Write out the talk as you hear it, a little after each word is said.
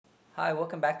Hi,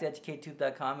 welcome back to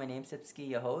EducateTube.com. My name's Sipsky,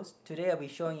 your host. Today I'll be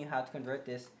showing you how to convert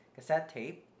this cassette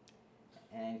tape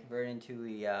and convert it into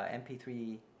a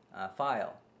MP3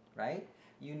 file, right?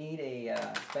 You need a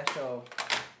special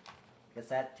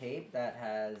cassette tape that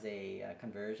has a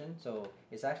conversion. So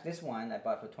it's actually this one I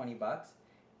bought for 20 bucks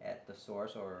at the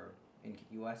source, or in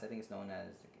US I think it's known as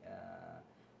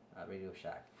Radio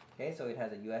Shack. Okay, so it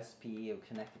has a USB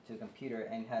connected to a computer,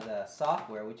 and it has a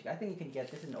software which I think you can get.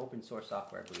 This is an open source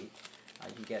software, I believe.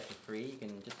 You can get for free. You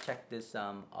can just check this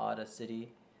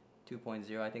Audacity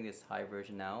 2.0. I think it's high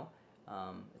version now.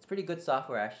 It's pretty good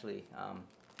software actually,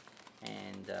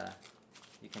 and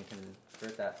you can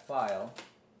convert that file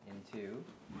into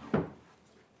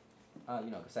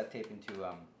cassette tape into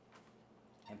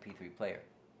MP3 player.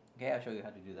 Okay, I'll show you how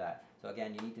to do that. So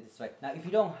again, you need to select. Now, if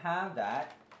you don't have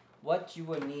that, what you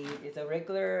would need is a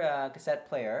regular cassette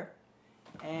player,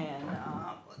 and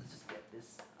let's just get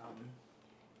this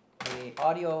a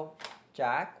audio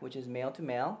jack, which is male to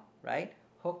male, right?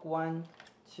 Hook one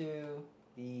to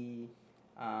the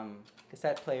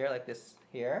cassette player like this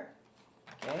here.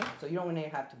 Okay, so you don't really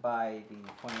have to buy the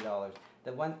 $20.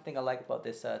 The one thing I like about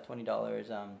this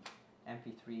 $20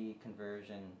 MP3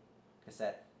 conversion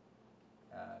cassette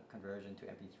conversion to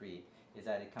MP3 is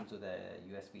that it comes with a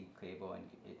USB cable, and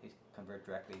it converts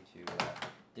directly to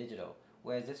digital.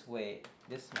 Whereas this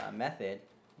method,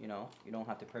 you don't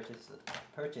have to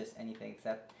purchase anything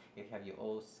except if you have your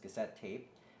old cassette tape.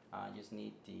 You just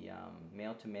need the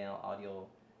male-to-male audio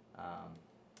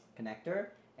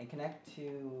connector, and connect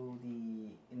to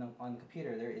on the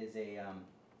computer. There is a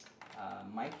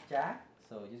mic jack,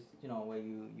 so just where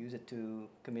you use it to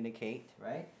communicate,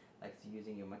 right? Like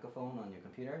using your microphone on your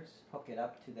computer, hook it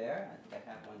up to there. I think I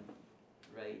have one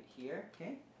right here.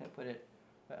 Okay, I put it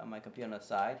right on my computer on the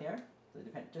side here. So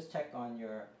just check on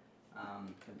your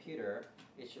computer.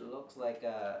 It should looks like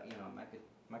a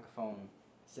microphone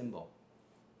symbol,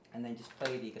 and then just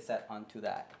play the cassette onto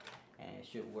that, and it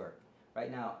should work.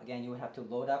 Right now, again, you would have to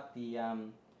load up the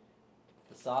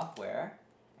software,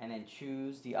 and then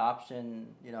choose the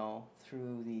option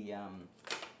through the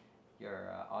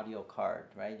your audio card,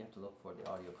 right? You have to look for the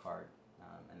audio card,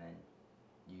 and then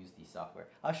use the software.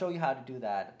 I'll show you how to do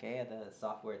that, okay? The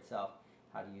software itself,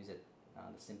 how to use it,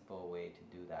 the simple way to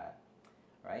do that,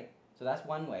 right? So that's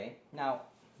one way. Now,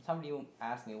 somebody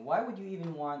asked me, why would you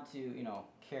even want to,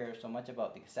 care so much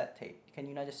about the cassette tape? Can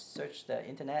you not just search the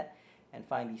internet and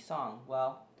find these songs?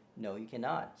 Well, no, you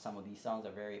cannot. Some of these songs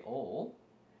are very old,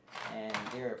 and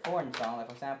they're foreign songs. Like,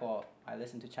 for example, I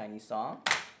listen to Chinese song.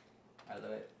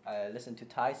 I listen to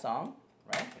Thai song,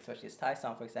 right? Especially this Thai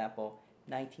song, for example,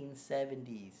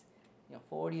 1970s,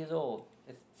 40 years old.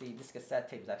 See, this cassette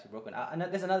tape is actually broken.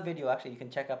 There's another video actually you can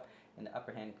check up in the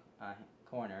upper hand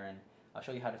corner, and I'll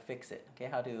show you how to fix it. Okay,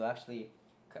 how to actually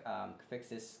fix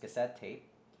this cassette tape,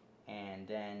 and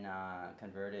then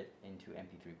convert it into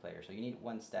MP3 player. So you need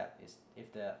one step is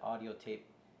if the audio tape,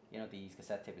 the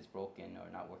cassette tape is broken or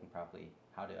not working properly,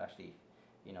 how to actually,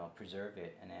 preserve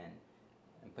it, and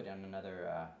put it on another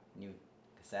new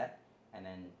cassette, and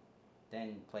then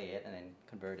play it, and then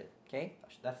convert it. Okay,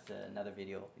 that's another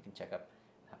video you can check up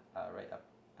right up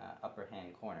upper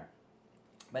hand corner.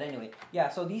 But anyway, yeah,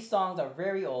 so these songs are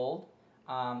very old.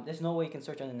 There's no way you can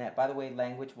search on the net. By the way,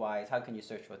 language wise, how can you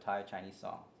search for Thai Chinese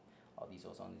songs? All these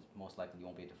old songs, most likely you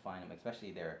won't be able to find them,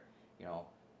 especially they're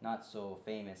not so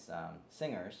famous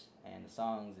singers, and the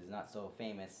songs is not so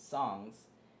famous songs,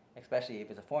 especially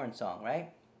if it's a foreign song,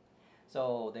 right?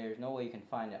 So there's no way you can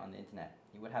find it on the internet.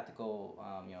 You would have to go,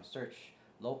 search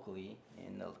locally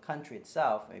in the country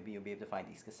itself. Maybe you'll be able to find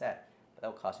these cassettes, but that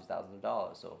will cost you thousands of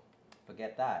dollars. So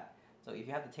forget that. So if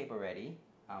you have the tape already,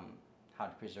 how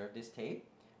to preserve this tape,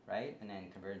 right, and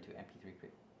then convert it to MP3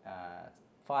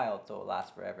 file so it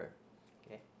lasts forever.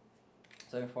 Okay,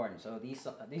 so important. So these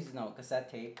is no cassette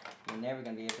tape. You're never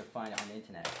gonna be able to find it on the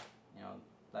internet.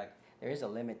 Like there is a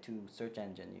limit to search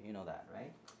engine. You know that,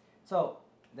 right? So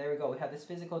there we go. We have this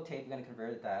physical tape. We're going to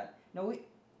convert that.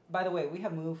 By the way, we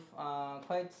have moved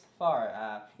quite far.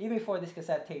 Even before this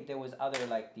cassette tape, there was other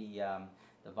like the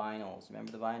vinyls. Remember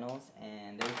the vinyls?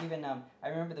 And there was even I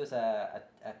remember there was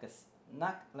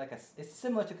it's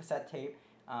similar to cassette tape.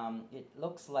 It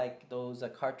looks like those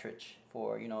cartridge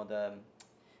for the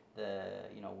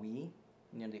Wii,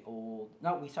 the old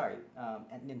not Wii, sorry,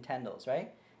 Nintendos,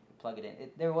 right? You plug it in.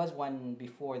 There was one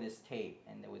before this tape,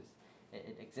 and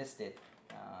it existed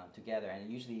together, and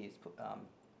usually it's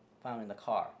found in the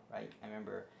car, right? I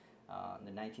remember in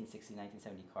the 1960,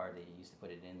 1970 car, they used to put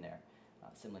it in there,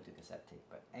 similar to cassette tape.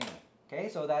 But anyway, okay,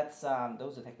 so that's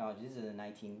those are technologies. This is in the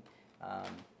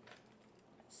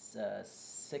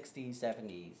 1960s,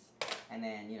 70s, And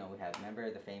then, you know, we have,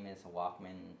 remember the famous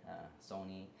Walkman,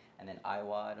 Sony, and then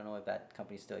Iowa. I don't know if that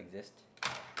company still exists,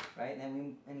 right?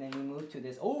 And then we moved to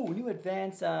this, new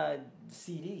advanced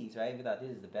CDs, right? We thought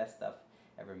this is the best stuff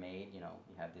ever made. You know,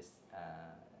 you have this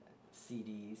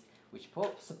CDs, which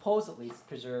supposedly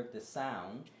preserve the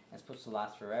sound and it's supposed to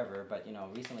last forever. But, you know,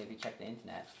 recently if you check the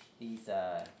internet, these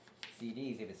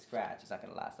CDs, if it's scratched, it's not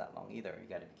going to last that long either. You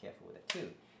got to be careful with it too.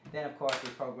 Then, of course, we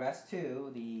progress to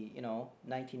the,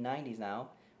 1990s now,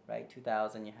 right?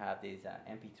 2000, you have these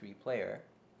MP3 player,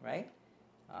 right?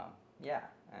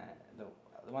 The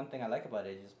one thing I like about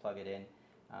it is you just plug it in.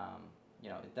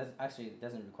 It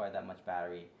doesn't require that much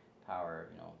battery power.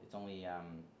 You know, it's only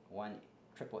one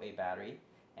AAA battery,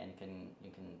 and you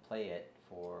can play it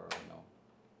for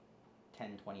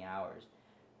 10, 20 hours,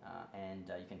 and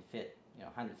you can fit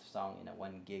hundreds of songs in a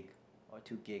 1 gig or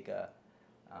 2 gig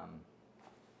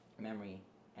memory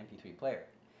MP3 player.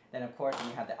 Then of course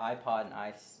you have the iPod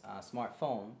and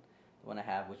smartphone, the one I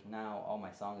have, which now all my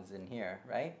songs is in here,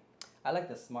 right? I like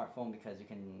the smartphone because you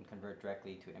can convert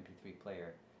directly to MP3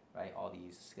 player, right? All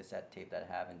these cassette tape that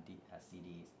I have and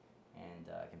CDs, and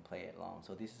I can play it along.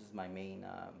 So this is my main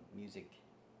music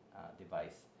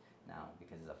device now,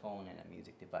 because it's a phone and a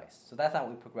music device. So that's how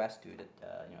we progressed to the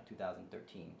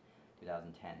 2013,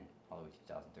 2010, all the way to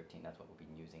 2013. That's what we've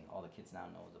been using. All the kids now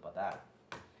knows about that.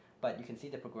 But you can see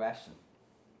the progression.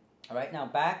 All right, now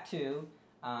back to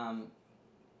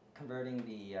converting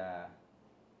the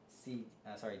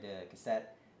the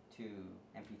cassette to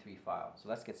MP3 file. So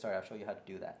let's get started. I'll show you how to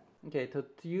do that. Okay, to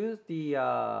use the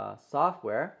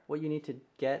software, what you need to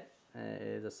get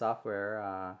is a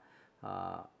software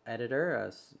editor,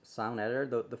 a sound editor.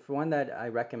 The one that I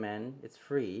recommend, it's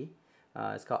free.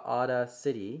 It's called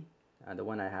Audacity, the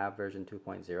one I have, version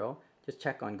 2.0. Just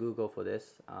check on Google for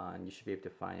this, and you should be able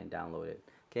to find and download it.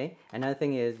 Okay. Another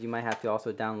thing is you might have to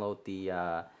also download the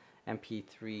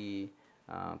MP3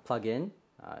 plugin,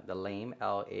 the LAME,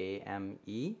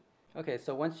 LAME. Okay.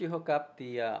 So once you hook up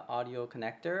the audio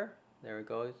connector, there it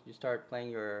goes. You start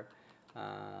playing your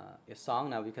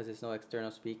song now. Because there's no external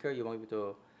speaker, you won't be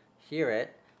able to hear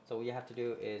it. So what you have to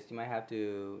do is you might have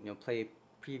to play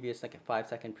previous, like a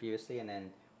 5-second previously, and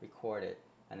then record it,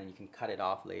 and then you can cut it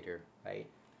off later, right?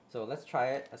 So let's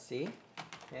try it. Let's see.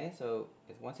 Okay, so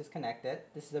once it's connected,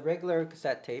 this is a regular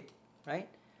cassette tape, right?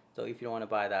 So if you don't want to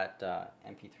buy that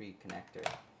MP3 connector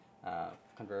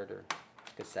converter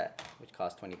cassette, which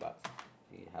costs $20,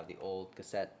 if you have the old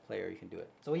cassette player, you can do it.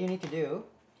 So what you need to do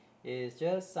is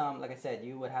just, like I said,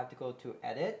 you would have to go to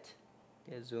Edit,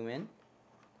 zoom in,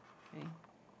 okay,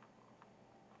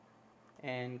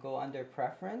 and go under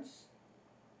Preference,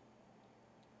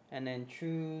 and then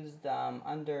choose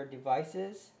under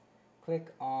Devices,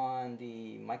 click on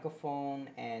the microphone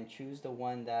and choose the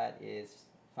one that is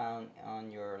found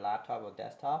on your laptop or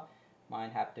desktop. Mine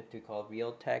happened to be called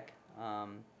Realtek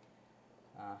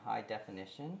High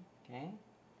Definition. Okay.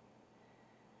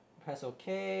 Press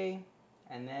OK,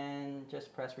 and then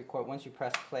just press record. Once you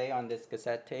press play on this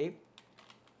cassette tape,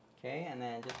 okay, and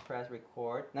then just press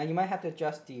record. Now you might have to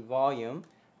adjust the volume,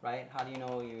 right? How do you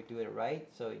know you do it right?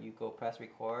 So you go press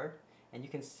record, and you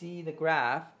can see the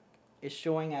graph is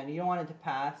showing, and you don't want it to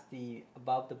pass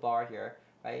above the bar here,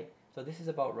 right? So this is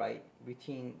about right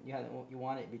between, you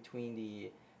want it between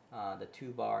the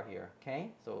 2 bar here, okay?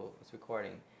 So it's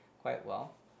recording quite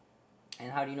well.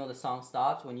 And how do you know the song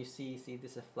stops? When you see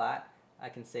this is flat, I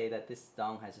can say that this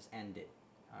song has just ended.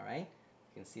 All right,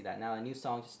 you can see that now. A new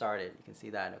song just started. You can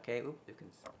see that. Okay,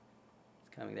 it's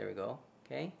coming. There we go.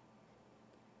 Okay,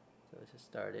 so it just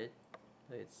started.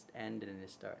 So it's ended and it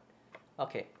start.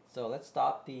 Okay, so let's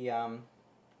stop the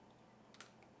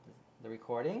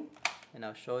recording, and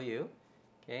I'll show you.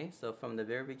 Okay, so from the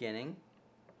very beginning,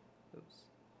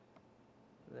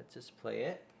 let's just play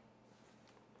it.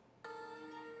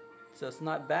 So it's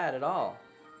not bad at all.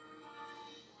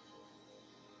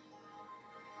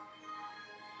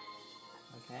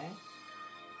 Okay,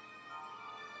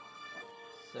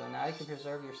 so now you can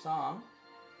preserve your song.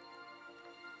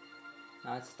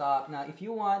 Now it's stopped. Now if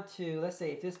you want to, let's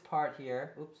say if this part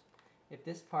here,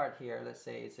 let's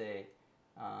say is a,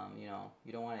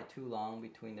 you don't want it too long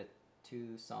between the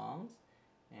 2 songs,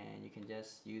 and you can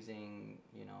just using,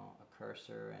 a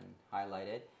cursor and highlight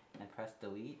it and press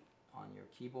delete on your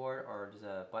keyboard, or there's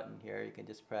a button here. You can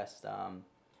just press,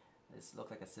 this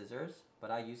looks like a scissors,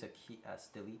 but I use a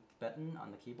delete button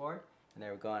on the keyboard, and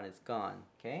there we go, and it's gone.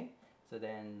 Okay. So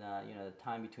then, the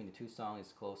time between the 2 songs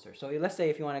is closer. So let's say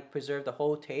if you want to preserve the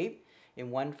whole tape in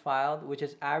one file, which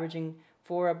is averaging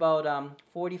for about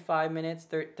 45 minutes,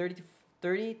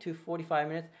 30 to 45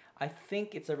 minutes. I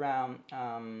think it's around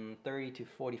 30 to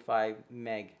 45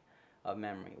 meg of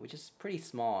memory, which is pretty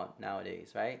small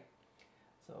nowadays, right?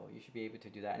 So you should be able to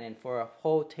do that. And then for a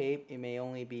whole tape, it may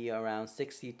only be around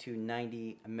 60 to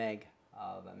 90 meg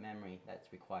of memory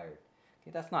that's required.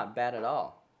 Okay, that's not bad at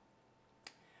all.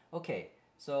 Okay,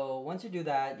 so once you do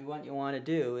that, what you want to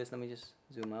do is, let me just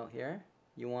zoom out here.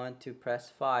 You want to press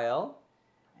File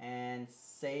and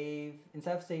save.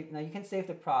 Instead of save, now you can save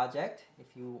the project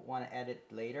if you want to edit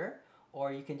later,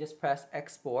 or you can just press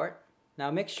Export.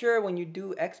 Now make sure when you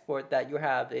do export that you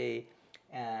have a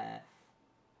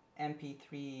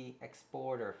MP3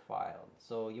 exporter file.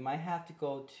 So you might have to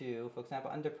go to, for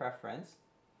example, under Preference,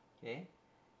 okay,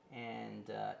 and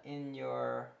in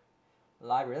your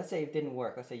library, let's say it didn't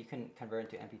work, let's say you couldn't convert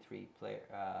into MP3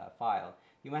 file,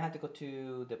 you might have to go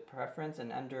to the Preference,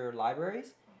 and under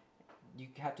Libraries you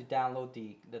have to download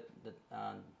the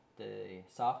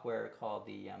software called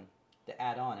the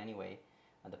add-on anyway,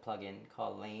 the plugin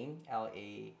called LAME,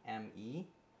 L-A-M-E,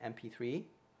 MP3,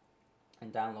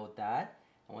 and download that.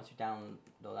 And once you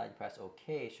download that, you press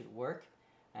OK. It should work.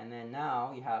 And then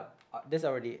now you have there's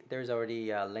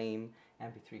already a LAME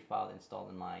MP3 file installed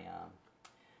in my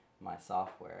my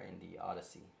software in the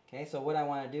Odyssey. Okay, so what I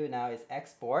want to do now is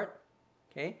export.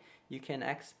 Okay, you can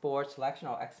export selection.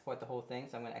 I'll export the whole thing.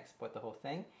 So I'm going to export the whole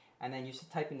thing, and then you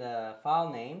just type in the file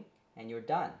name, and you're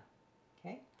done.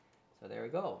 Okay, so there we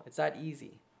go. It's that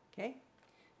easy. Okay,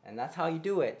 and that's how you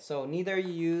do it. So neither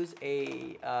you use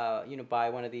a buy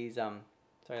one of these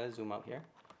sorry, let's zoom out here.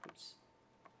 Oops.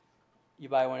 You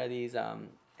buy one of these the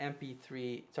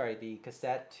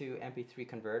cassette to MP3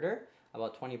 converter,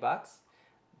 about 20 bucks.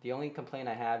 The only complaint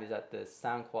I have is that the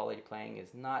sound quality playing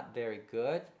is not very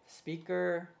good.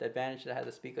 Speaker, the advantage that it has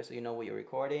a speaker so you know what you're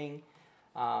recording.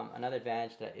 Another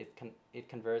advantage that it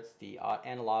converts the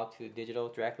analog to digital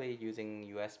directly using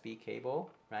USB cable,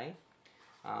 right?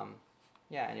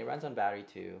 Yeah, and it runs on battery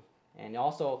too. And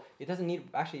also, it doesn't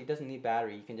need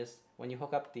battery. You can just, when you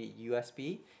hook up the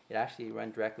USB, it actually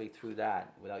runs directly through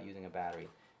that without using a battery.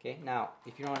 Okay, now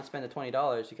if you don't want to spend the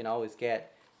 $20, you can always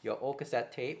get your old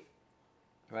cassette tape.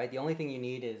 Right, the only thing you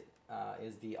need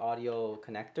is the audio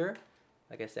connector.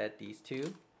 Like I said, these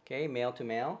two. Okay, male to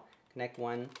male. Connect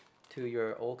one to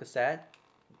your old cassette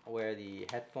where the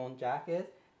headphone jack is,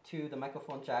 to the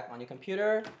microphone jack on your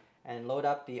computer, and load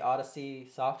up the Odyssey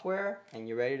software, and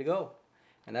you're ready to go.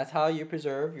 And that's how you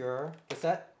preserve your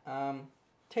cassette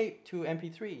tape to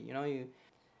MP3. You know,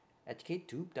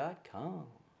 EducateTube.com.